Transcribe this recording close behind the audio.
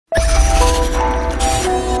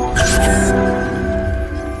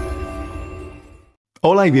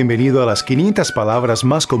Hola y bienvenido a las 500 palabras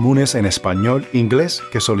más comunes en español, inglés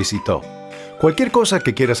que solicitó. Cualquier cosa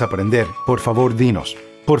que quieras aprender, por favor dinos.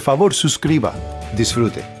 Por favor suscriba.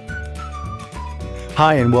 Disfrute.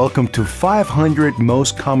 Hi and welcome to 500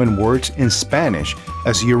 most common words in Spanish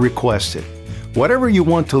as you requested. Whatever you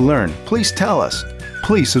want to learn, please tell us.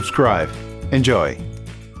 Please subscribe. Enjoy.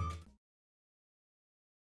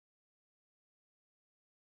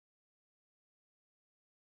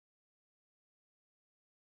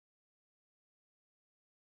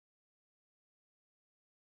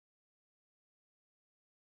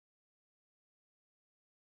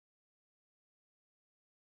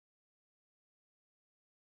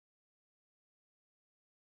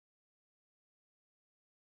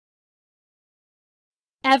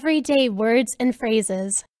 Everyday words and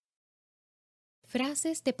phrases.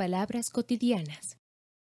 Frases de palabras cotidianas.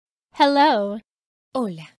 Hello.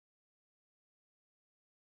 Hola.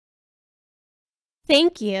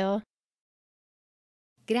 Thank you.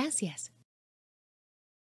 Gracias.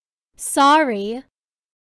 Sorry.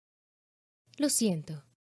 Lo siento.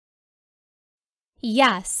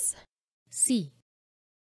 Yes. Sí.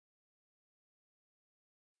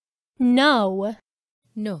 No.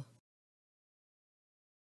 No.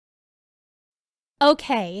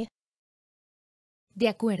 Okay. De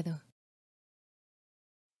acuerdo.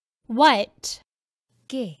 What?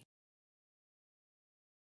 ¿Qué?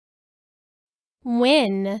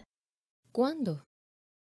 When? ¿Cuándo?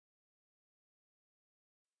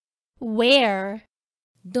 Where?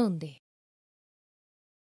 ¿Dónde?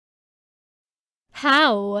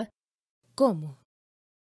 How? ¿Cómo?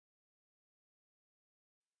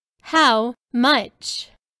 How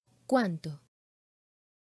much? ¿Cuánto?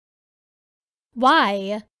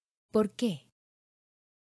 Why? ¿Por qué?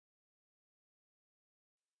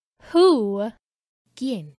 Who?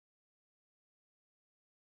 ¿Quién?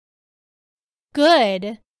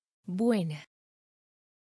 Good. Buena.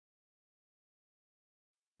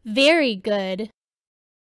 Very good.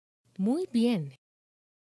 Muy bien.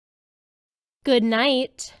 Good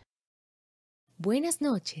night. Buenas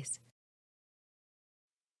noches.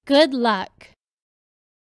 Good luck.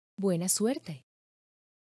 Buena suerte.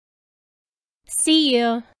 See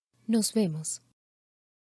you. Nos vemos.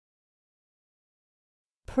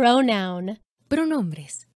 Pronoun.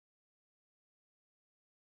 Pronombres.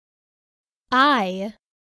 I.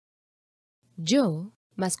 Yo,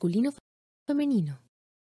 masculino, femenino.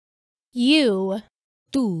 You.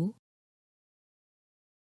 Tú,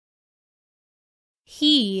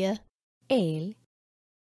 He. él,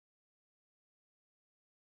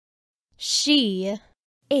 She.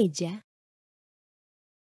 ella,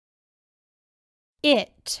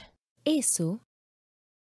 It. eso,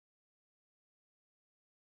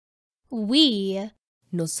 We.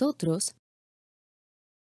 nosotros,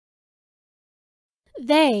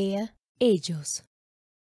 They. ellos.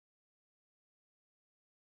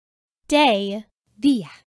 Day. Día.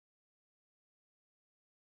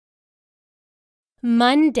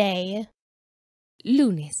 Monday.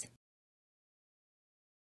 Lunes.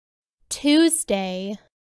 Tuesday.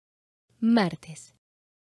 Martes.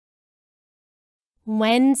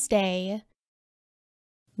 Wednesday.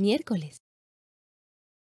 Miércoles.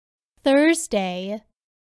 Thursday.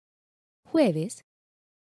 Jueves.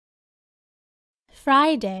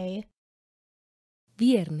 Friday.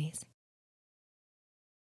 Viernes.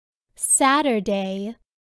 Saturday.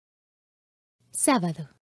 Sábado.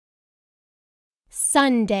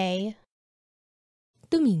 Sunday.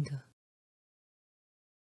 Domingo.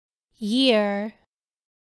 Year.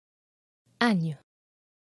 Año.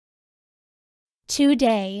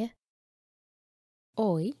 Today.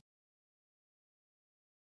 Hoy.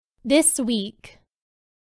 This week.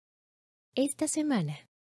 Esta semana.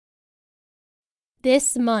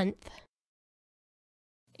 This month.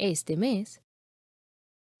 Este mes.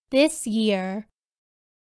 This year.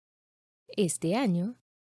 Este año.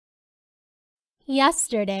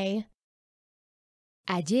 Yesterday.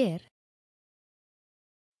 Ayer.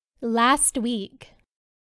 Last week.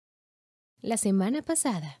 La semana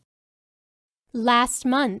pasada. Last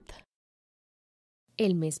month.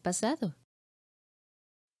 El mes pasado.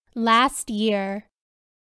 Last year.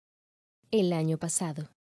 El año pasado.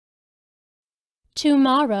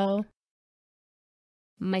 Tomorrow.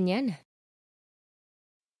 Mañana.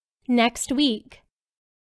 Next week.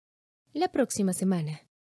 La próxima semana.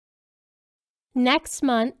 Next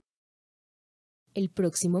month. El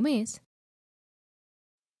próximo mes.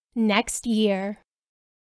 Next year.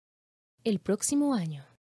 El próximo año.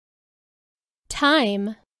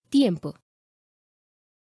 Time. Tiempo.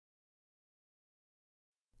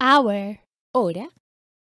 Hour. Hora.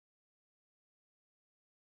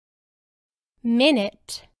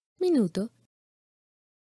 minute, minuto,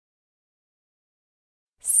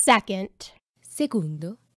 second,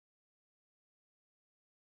 segundo,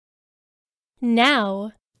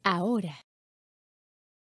 now, ahora,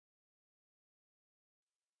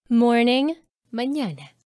 morning,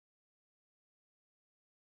 mañana,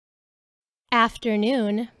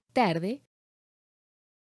 afternoon, tarde,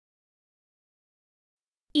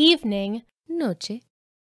 evening, noche,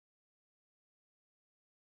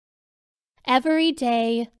 every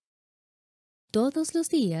day, todos los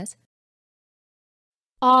días,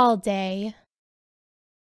 all day,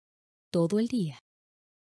 todo el día,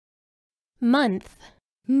 month,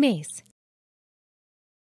 mes,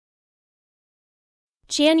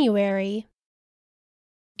 January,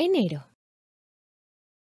 enero,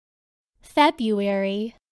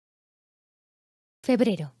 February,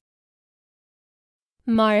 febrero,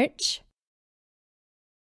 March,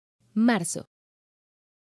 marzo,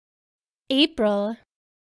 April,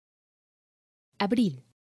 abril,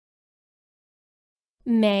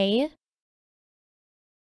 May,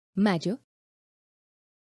 mayo,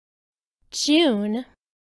 June,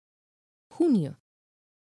 junio,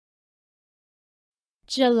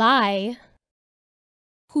 July,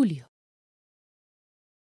 julio,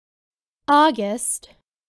 August,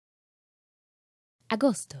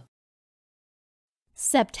 agosto,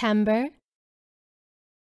 September,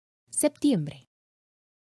 septiembre,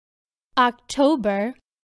 October,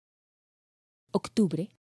 octubre,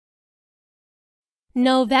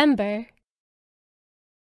 November,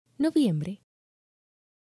 noviembre,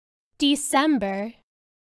 December,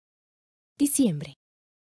 diciembre,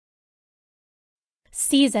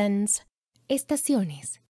 seasons,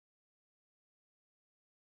 estaciones,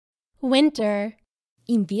 winter,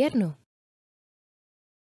 invierno,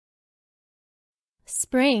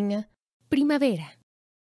 spring, primavera,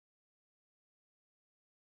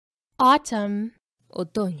 autumn,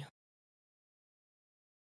 otoño,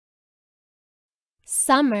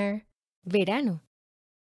 summer, verano,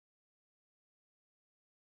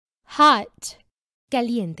 hot,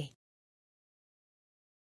 caliente,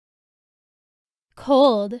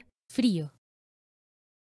 cold, frío,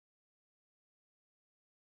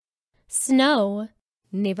 snow,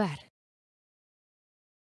 nevar,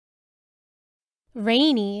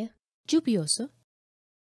 rainy, lluvioso,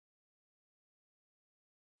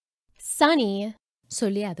 sunny,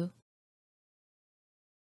 soleado,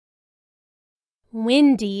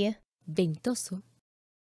 windy, ventoso,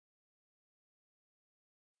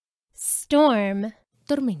 storm,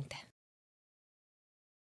 tormenta,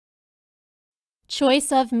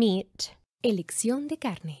 choice of meat, elección de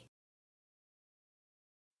carne,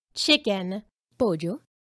 chicken, pollo,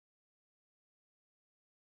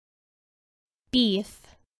 beef,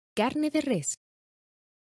 carne de res,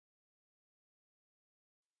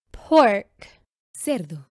 pork,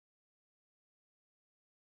 cerdo,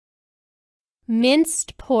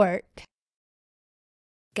 minced pork,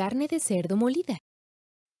 carne de cerdo molida,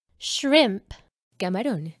 shrimp,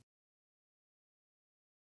 camarón,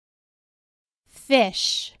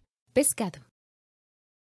 fish, pescado,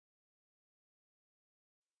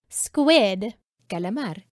 squid,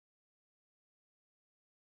 calamar,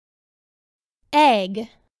 egg,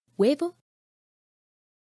 huevo,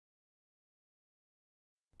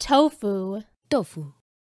 tofu, tofu,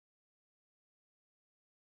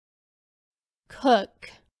 cook,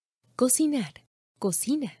 cocinar,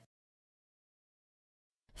 cocina,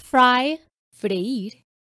 fry, freír,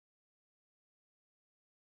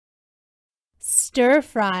 stir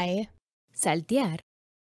fry, saltear,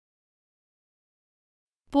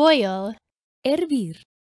 boil, hervir,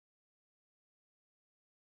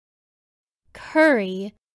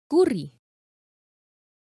 curry, curry,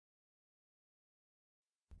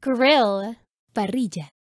 grill, parrilla,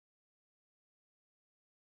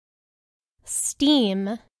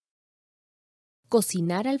 steam,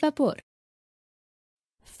 cocinar al vapor,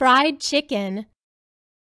 fried chicken,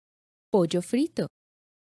 pollo frito,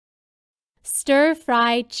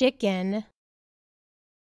 stir-fried chicken,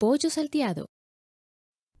 pollo salteado,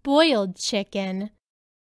 boiled chicken,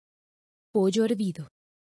 pollo hervido,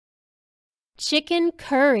 chicken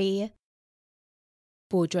curry,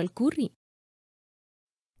 pollo al curry,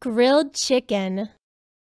 grilled chicken,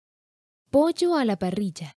 pollo a la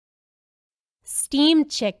parrilla, steamed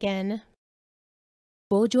chicken,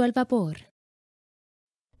 pollo al vapor,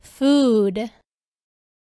 food,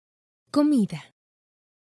 comida,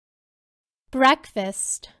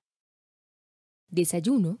 breakfast,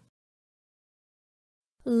 desayuno,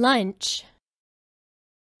 lunch,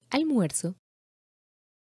 almuerzo,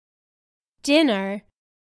 dinner,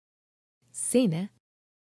 cena,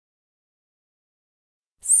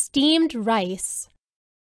 steamed rice,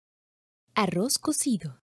 Arroz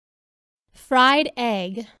cocido. fried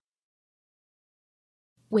egg,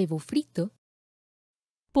 Huevo frito.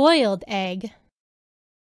 boiled egg,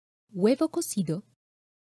 Huevo cocido.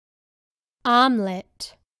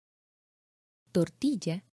 omelet,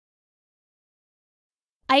 Tortilla.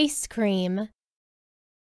 ice cream,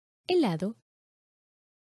 Helado.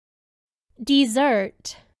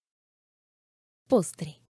 dessert,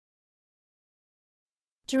 Postre.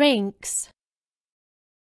 drinks,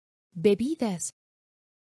 Bebidas.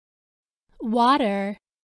 water,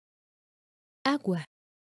 Agua.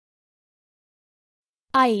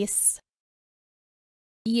 ice,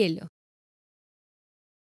 Hielo.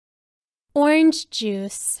 orange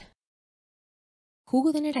juice,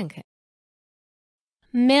 Jugo de naranja.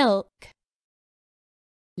 milk,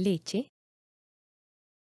 Leche.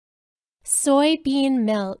 soybean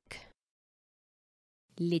milk,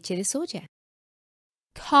 Leche de soya.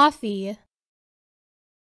 coffee,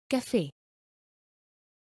 Café.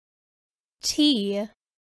 tea,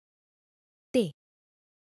 Té.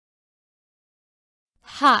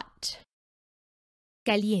 hot,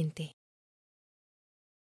 Caliente.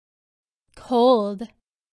 cold,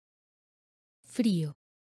 Frío.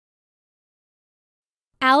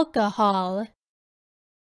 alcohol,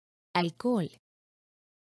 Alcohol.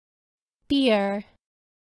 beer,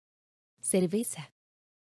 Cerveza.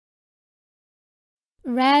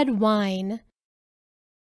 red wine,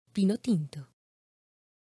 Vino tinto.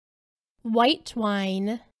 white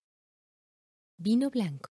wine, Vino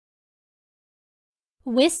blanco.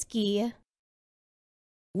 whiskey,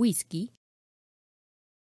 Whisky.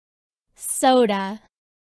 soda,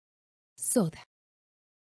 Soda.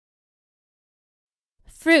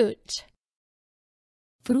 fruit,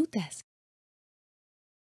 Frutas.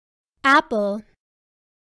 apple,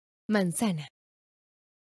 Manzana.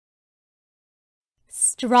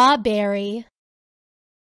 strawberry,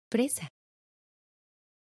 Fresa.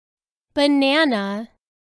 banana,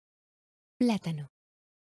 Plátano.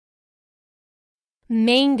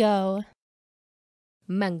 mango,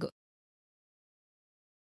 Mango.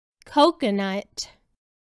 coconut,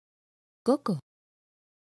 Coco.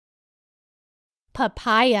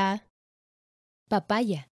 papaya,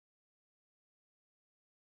 Papaya.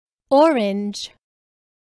 orange,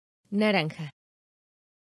 Naranja.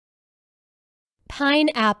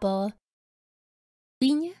 pineapple,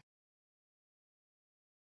 Piña.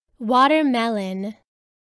 watermelon,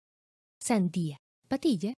 Sandía.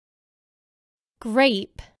 Patilla.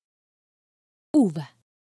 grape, Uva.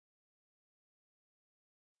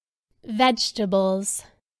 vegetables,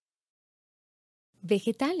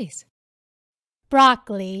 Vegetales.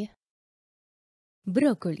 broccoli,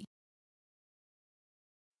 Brócoli.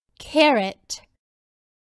 carrot,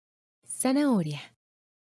 Zanahoria.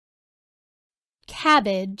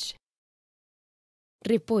 cabbage,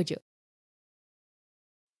 Repollo.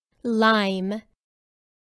 lime,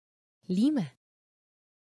 Lima.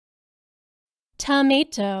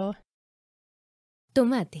 tomato,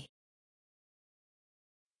 Tomate.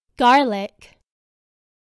 garlic,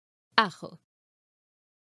 Ajo.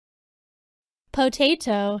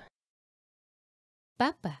 potato,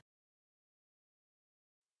 Papa.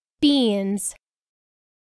 beans,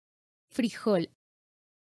 Frijol.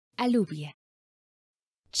 Alubia.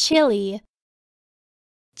 chili,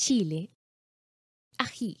 Chile.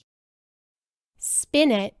 Ají.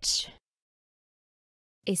 spinach,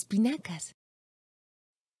 Espinacas.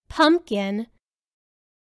 pumpkin,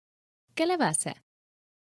 Calabaza.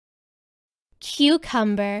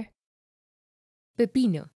 cucumber,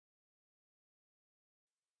 Pepino.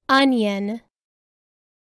 onion,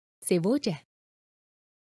 Cebolla.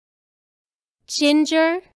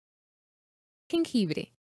 ginger,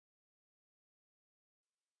 Jengibre.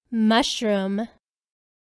 mushroom.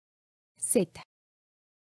 Seta.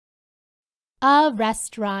 A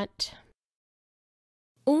restaurant.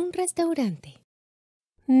 Un restaurante.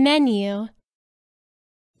 Menu.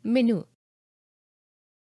 Menú.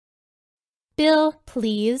 Bill,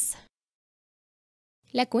 please.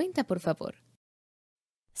 La cuenta, por favor.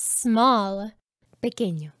 Small.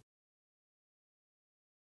 Pequeño.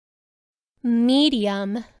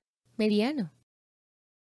 Medium. Mediano.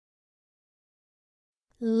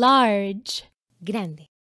 Large. Grande.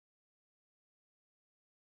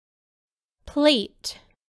 Plate.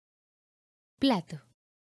 Plato.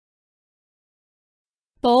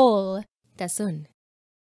 Bowl. Tazón.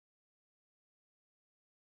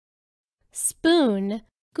 Spoon.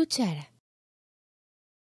 Cuchara.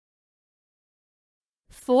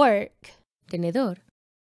 Fork. Tenedor.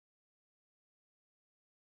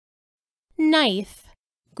 Knife.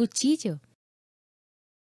 Cuchillo.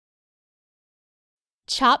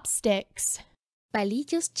 chopsticks,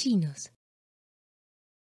 Palillos chinos.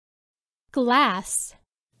 glass,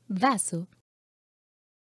 Vaso.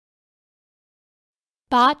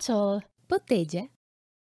 bottle, Botella.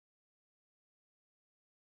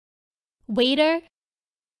 waiter,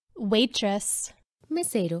 waitress,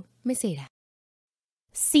 Mesero. Mesera.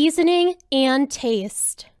 seasoning and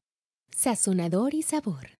taste, Sazonador y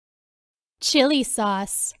sabor. chili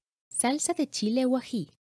sauce, Salsa de chile o ají.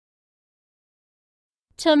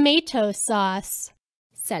 tomato sauce,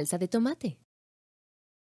 Salsa de tomate.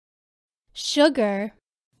 sugar,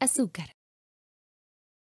 Azúcar.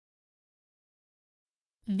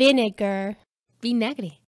 vinegar,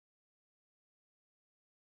 Vinagre.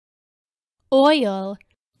 oil,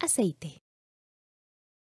 Aceite.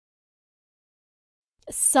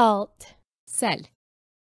 salt, Sal.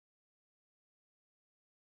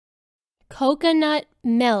 coconut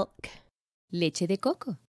milk, Leche de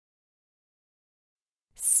coco.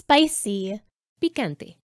 spicy,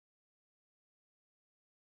 Picante.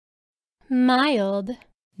 mild,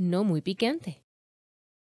 No muy picante.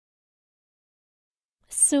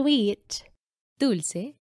 sweet,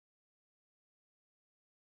 Dulce.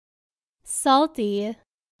 salty,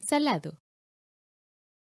 Salado.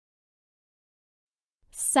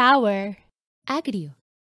 sour, Agrio.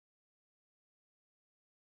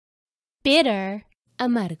 bitter,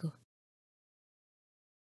 Amargo.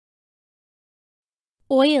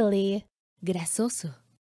 oily, Grasoso.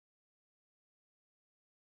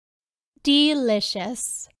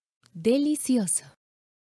 delicious, Delicioso.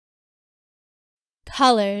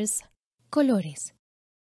 colors, Colores.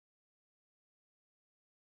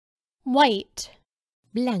 white,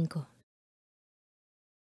 Blanco.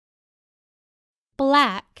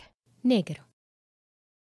 black, Negro.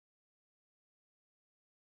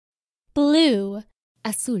 blue,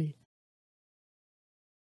 Azul.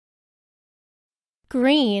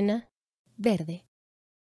 green, Verde.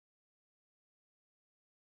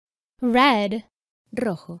 red,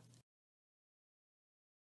 Rojo.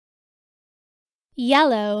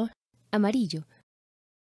 yellow, Amarillo.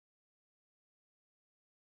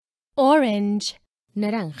 orange,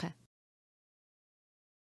 Naranja.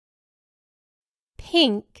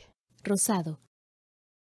 pink, Rosado.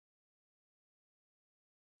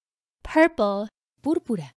 purple,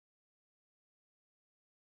 Púrpura.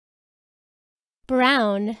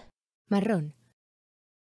 brown, Marrón.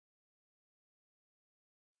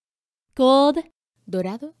 gold,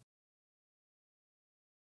 Dorado.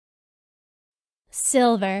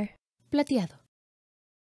 silver, Plateado.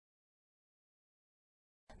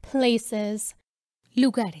 places,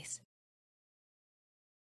 Lugares.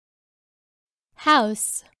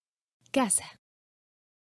 house, Casa.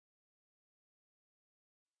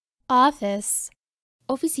 office,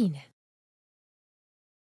 Oficina.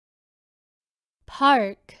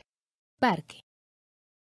 park, Parque.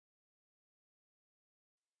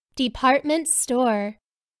 department store,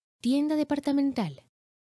 Tienda departamental.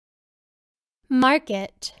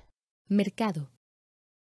 market, Mercado.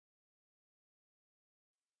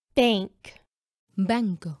 bank,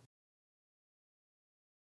 Banco.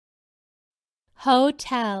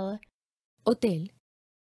 hotel, Hotel.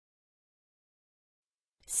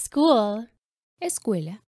 school,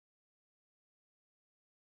 Escuela.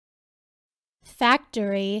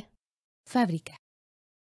 factory, Fábrica.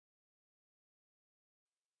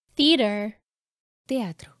 theater,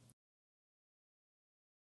 Teatro.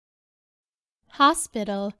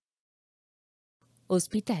 hospital,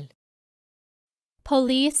 Hospital.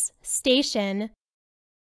 police station,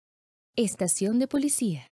 Estación de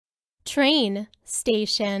policía. train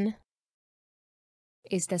station,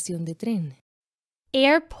 Estación de tren.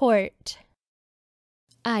 airport,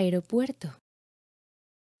 Aeropuerto.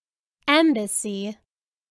 embassy,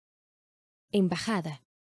 Embajada.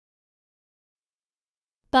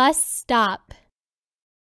 bus stop,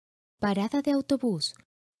 Parada de autobús.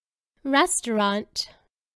 restaurant,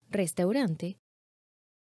 Restaurante.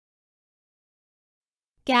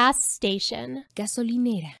 gas station,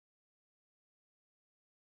 Gasolinera.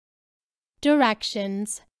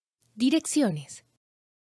 directions, Direcciones.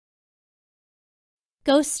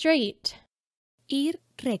 go straight, Ir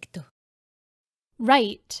recto.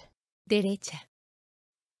 right, Derecha.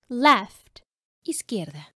 left,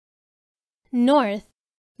 Izquierda. north,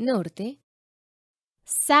 Norte.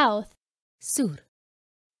 south, Sur.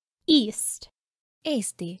 east,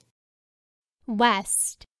 Este.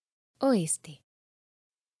 west, Oeste.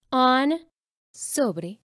 on,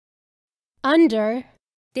 Sobre. under,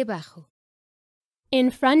 Debajo. in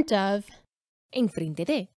front of, Enfrente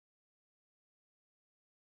de.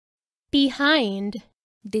 behind,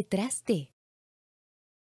 Detrás de.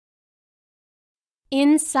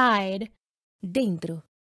 inside, dentro,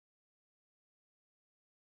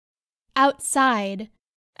 outside,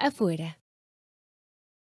 afuera,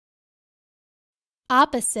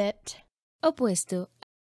 opposite, opuesto,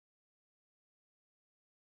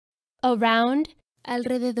 around,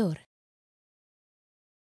 alrededor,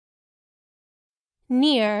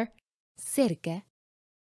 near, cerca,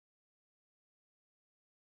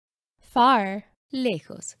 far,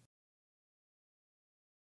 lejos,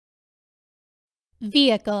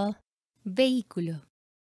 vehicle, vehículo,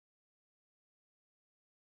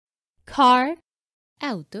 car,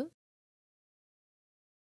 auto,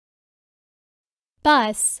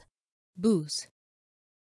 bus, bus,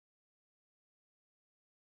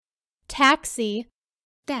 taxi,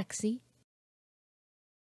 taxi,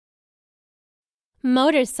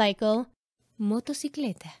 motorcycle,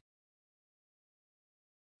 motocicleta,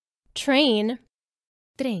 train,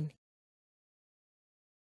 tren,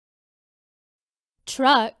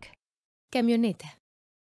 truck, camioneta,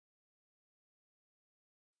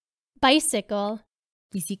 bicycle,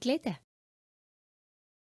 bicicleta,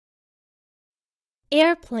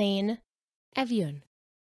 airplane, avión,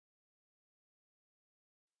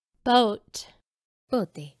 boat,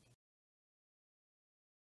 bote,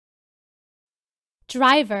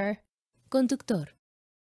 driver, conductor,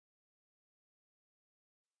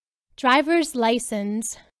 driver's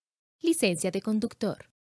license, licencia de conductor,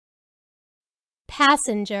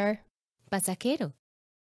 passenger, pasajero,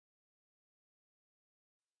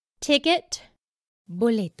 ticket,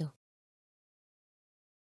 boleto,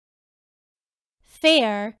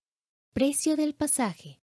 fare, precio del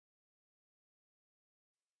pasaje,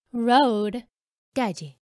 road,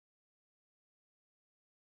 calle,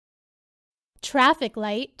 traffic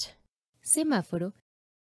light, semáforo,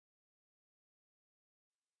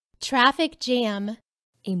 traffic jam,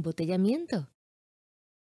 embotellamiento,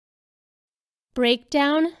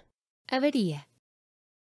 breakdown, avería,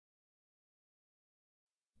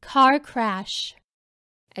 car crash,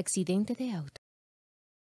 accidente de auto,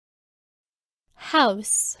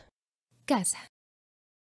 house, casa,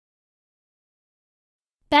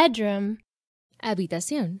 bedroom,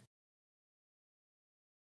 habitación,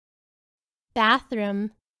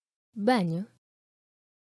 bathroom, baño,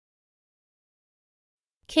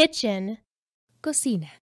 kitchen,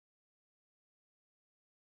 cocina,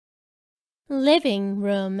 living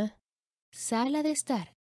room, sala de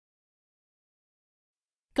estar,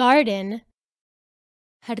 garden,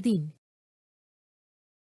 jardín,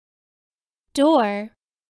 door,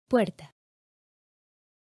 puerta,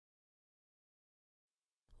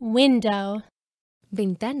 window,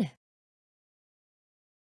 ventana,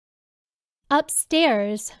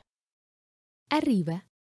 upstairs, arriba,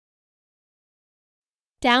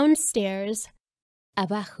 downstairs,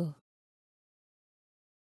 abajo,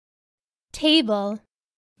 table,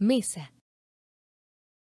 mesa,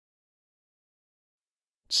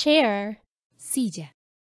 chair, silla,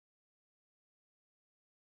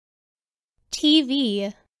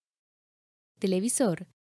 TV, televisor,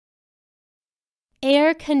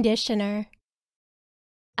 air conditioner,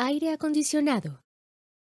 aire acondicionado,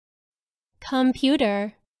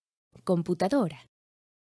 computer, computadora,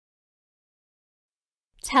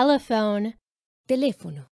 telephone,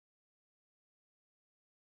 teléfono,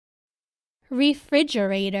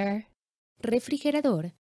 refrigerator,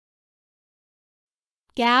 refrigerador,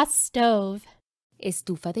 gas stove.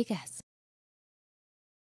 estufa de gas.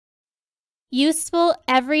 Useful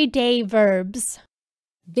everyday verbs.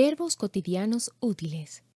 Verbos cotidianos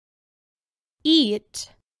útiles.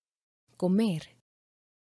 Eat, Comer,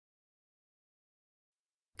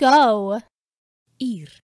 go,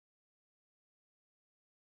 ir,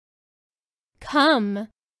 come,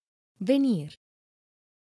 venir,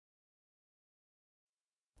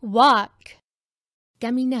 walk,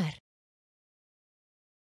 caminar,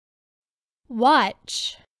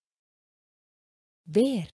 watch,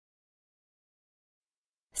 ver,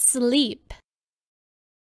 sleep,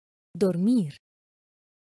 dormir,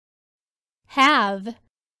 have,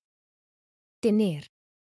 tener,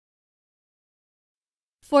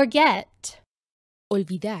 forget,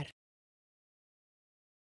 olvidar,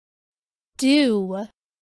 do,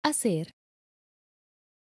 hacer,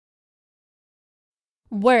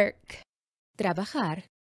 work, trabajar,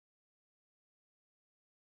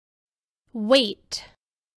 wait,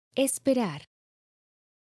 esperar,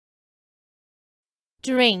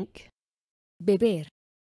 drink, beber,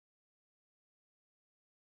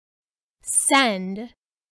 send,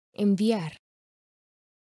 enviar,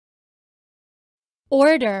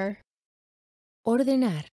 order,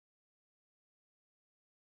 ordenar,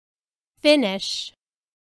 finish,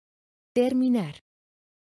 terminar.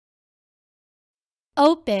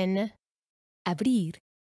 open, abrir,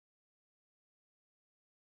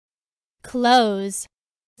 close,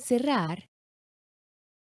 cerrar,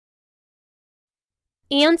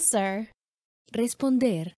 answer,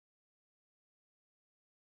 responder,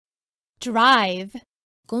 drive,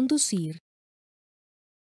 conducir,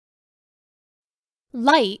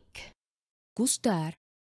 like, gustar,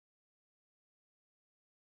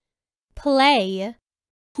 play,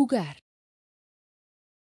 jugar,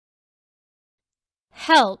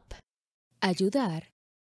 help, ayudar,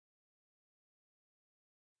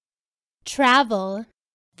 travel,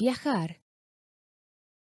 viajar,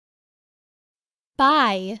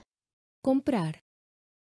 buy, comprar,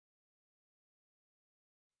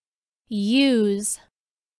 use,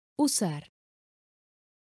 usar,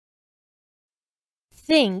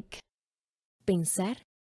 think, pensar,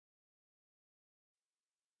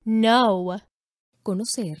 know,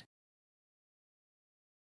 conocer,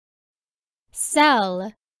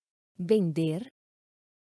 sell, vender,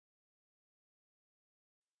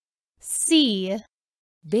 see,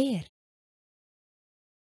 ver,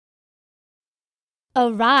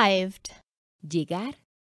 arrived, llegar,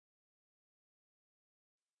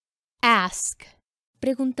 ask,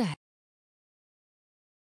 preguntar,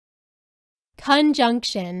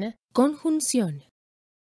 conjunction, conjunción,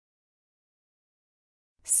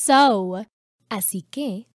 so, así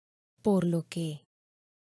que, por lo que,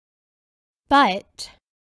 but,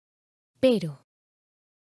 pero,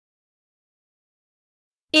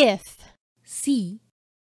 if, sí,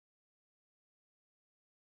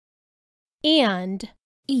 and,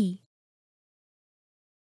 y,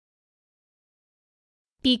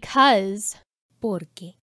 because,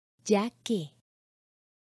 porque, ya que,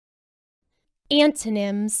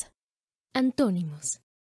 antonyms, antónimos,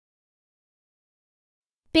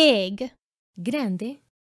 big, grande,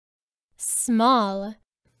 small,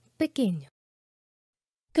 pequeño,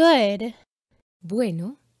 good,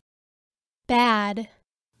 bueno, bad,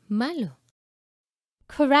 malo,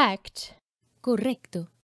 correct, correcto,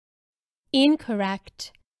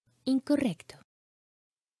 incorrect, incorrecto,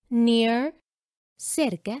 near,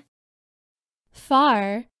 cerca,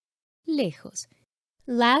 far, lejos,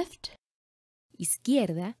 left,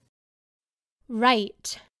 izquierda,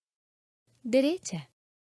 right, derecha,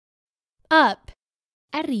 up,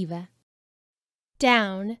 arriba,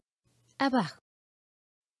 down, abajo,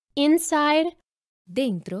 inside,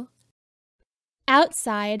 dentro,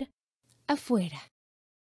 outside, afuera,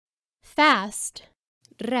 fast,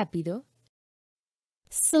 rápido,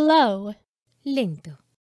 slow, lento,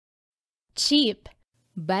 cheap,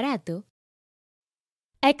 barato,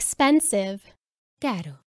 expensive,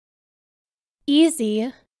 caro,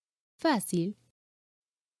 easy, fácil,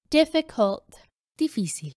 difficult,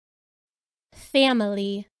 difícil,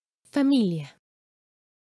 family, familia,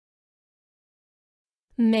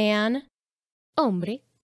 man, hombre,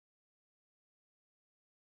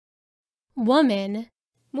 woman,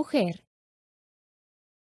 mujer,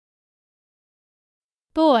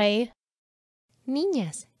 boy,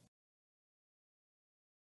 niñas,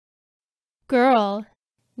 girl,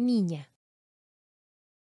 niña,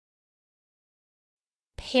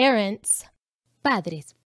 parents,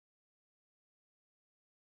 padres,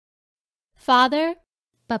 father,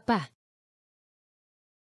 papá,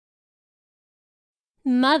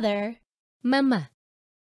 mother, mamá,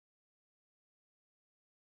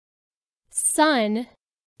 son,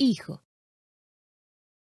 hijo,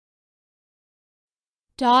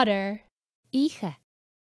 daughter, hija,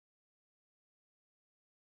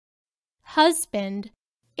 husband,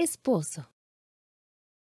 esposo,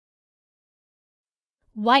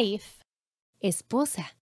 wife,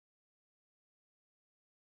 esposa,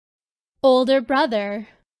 older brother,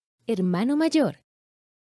 hermano mayor,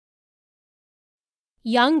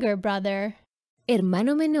 younger brother,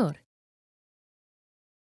 hermano menor,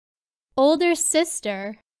 older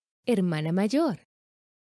sister, hermana mayor,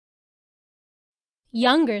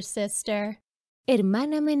 younger sister,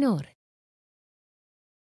 hermana menor,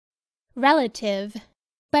 relative,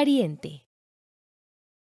 pariente,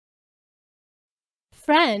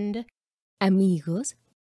 friend, amigos,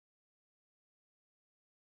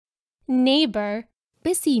 neighbor,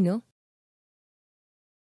 vecino,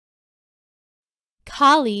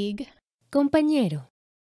 colleague, compañero,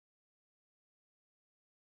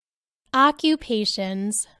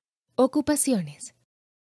 occupations, ocupaciones,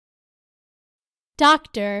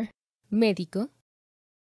 doctor, médico,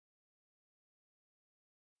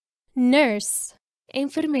 nurse,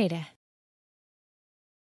 enfermera,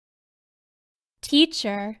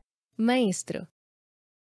 teacher, maestro,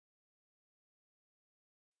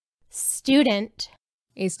 student,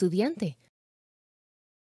 estudiante,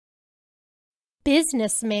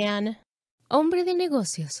 businessman, Hombre de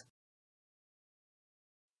negocios.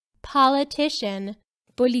 politician,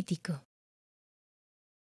 Político.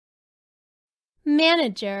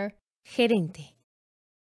 manager, Gerente.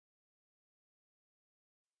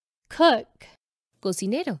 cook,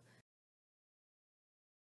 Cocinero.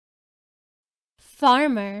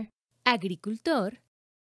 farmer, Agricultor.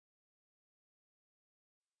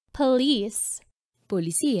 police,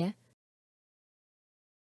 Policía.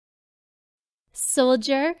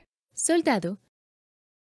 soldier, Soldado.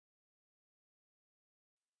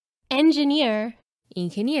 engineer,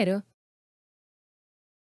 Ingeniero.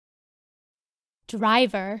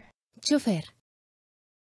 driver, Chofer.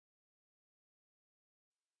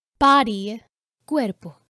 body,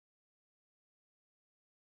 Cuerpo.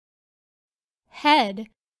 head,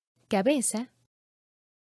 Cabeza.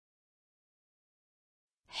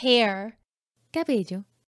 hair, Cabello.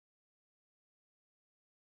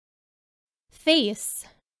 face,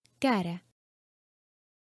 Cara.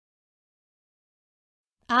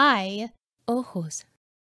 eye, Ojos.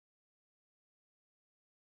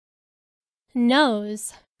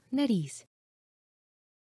 nose, Nariz.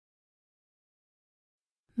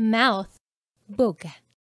 mouth, Boca.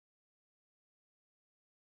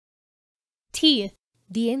 teeth,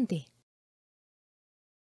 Diente.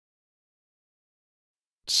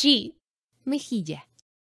 cheek, Mejilla.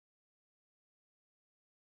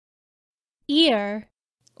 ear,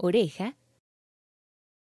 Oreja.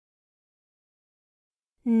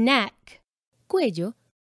 neck, Cuello.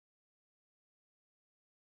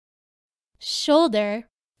 shoulder,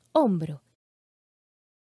 Hombro.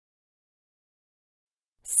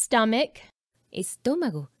 stomach,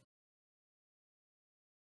 Estómago.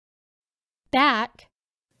 back,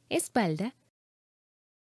 Espalda.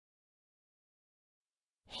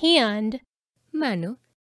 hand, Mano.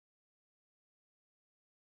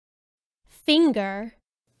 finger,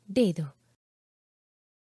 Dedo.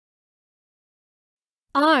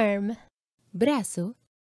 arm, Brazo.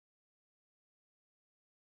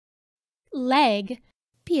 leg,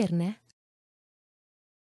 Pierna.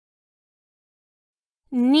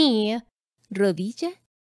 knee, Rodilla.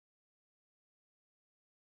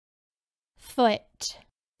 foot,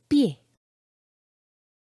 Pie.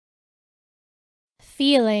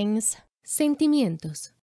 feelings,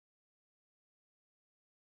 Sentimientos.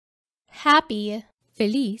 happy,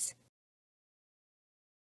 Feliz.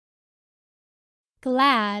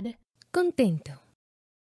 glad, Contento.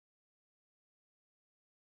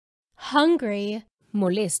 hungry,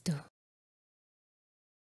 Molesto.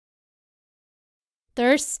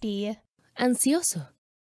 thirsty, Ansioso.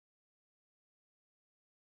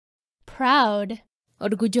 proud,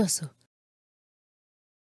 Orgulloso.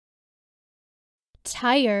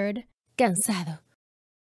 tired, Cansado.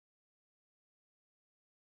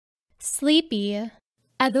 sleepy,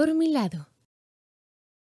 Adormilado.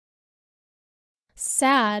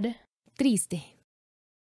 sad, Triste.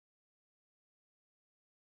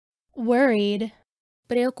 worried,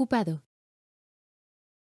 Preocupado.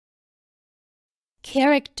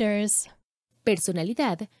 characters,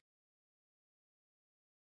 Personalidad.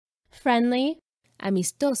 friendly,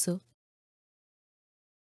 Amistoso.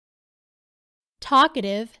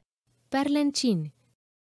 talkative, Parlanchín.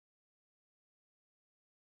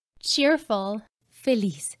 cheerful,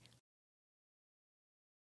 Feliz.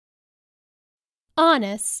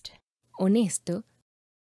 honest, Honesto.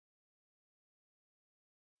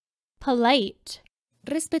 polite,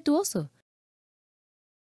 Respetuoso.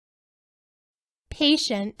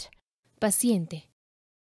 patient, Paciente.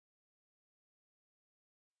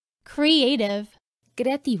 creative,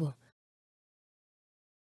 Creativo.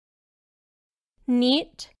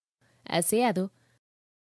 neat, Aseado.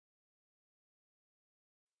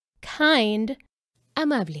 kind,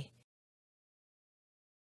 Amable.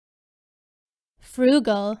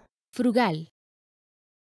 frugal, Frugal.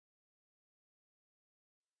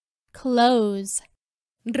 clothes,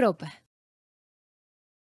 Ropa.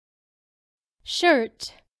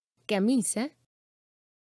 shirt, Camisa.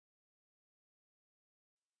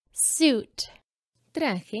 suit,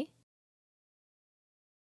 Traje.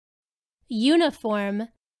 uniform,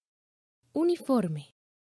 Uniforme.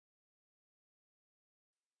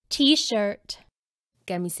 t-shirt,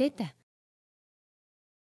 Camiseta.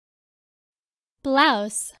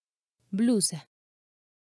 blouse, Blusa.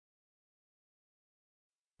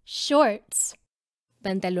 shorts,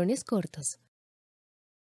 Pantalones cortos.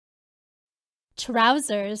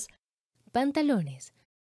 trousers, Pantalones.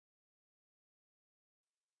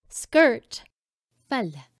 skirt,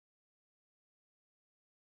 Falda.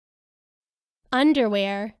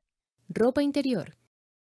 underwear, Ropa interior.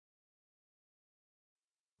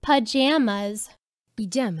 pajamas,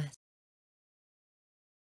 pijamas,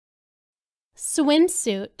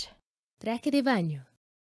 swimsuit, traje de baño,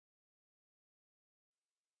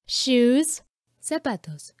 shoes,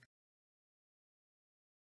 zapatos,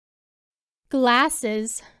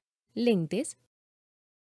 glasses, lentes,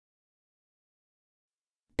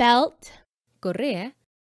 belt, correa,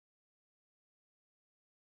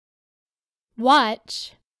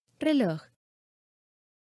 watch, reloj,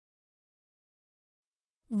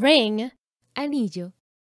 ring, anillo,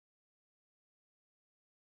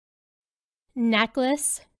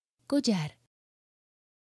 necklace, collar,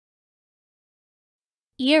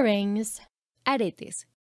 earrings, aretes,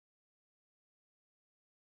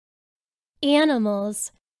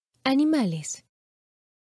 animals, animales,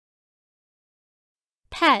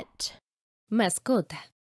 pet, mascota,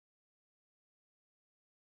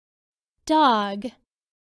 dog,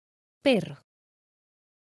 perro,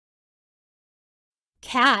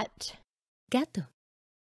 cat, gato,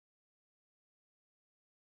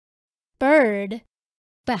 bird,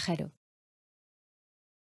 pájaro,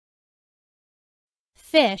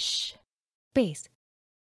 fish, pez,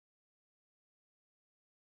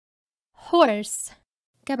 horse,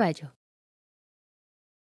 caballo,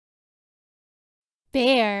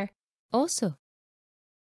 bear, oso,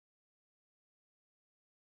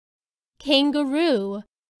 kangaroo,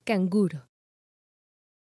 canguro,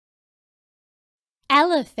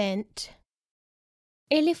 elephant,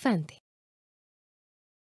 elefante,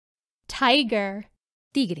 tiger,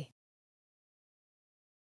 tigre,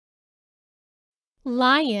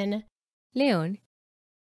 lion, león,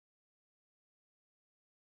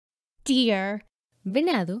 deer,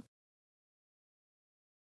 venado,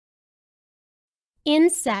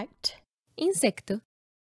 insect, insecto,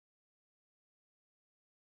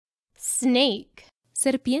 snake,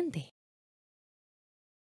 serpiente,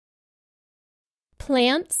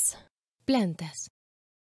 plants, plantas,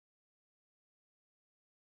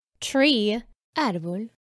 tree, árbol,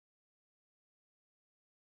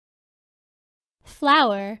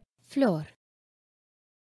 flower, flor,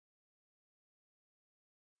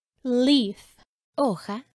 leaf,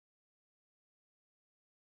 hoja,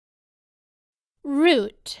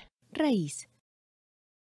 root, raíz,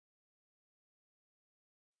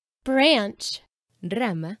 branch,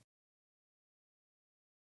 rama,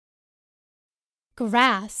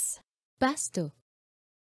 grass, pasto,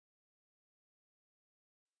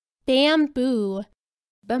 bamboo,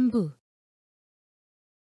 bambú,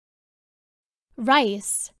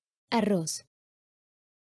 rice, arroz,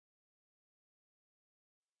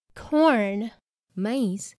 corn,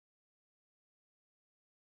 maíz,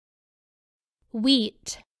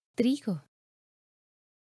 wheat, trigo,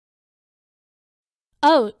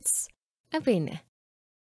 oats, avena,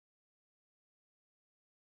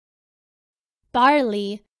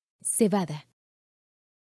 barley, cebada,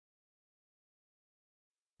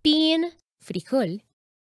 bean, frijol,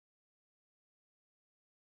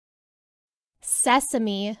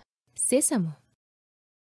 sesame, sésamo,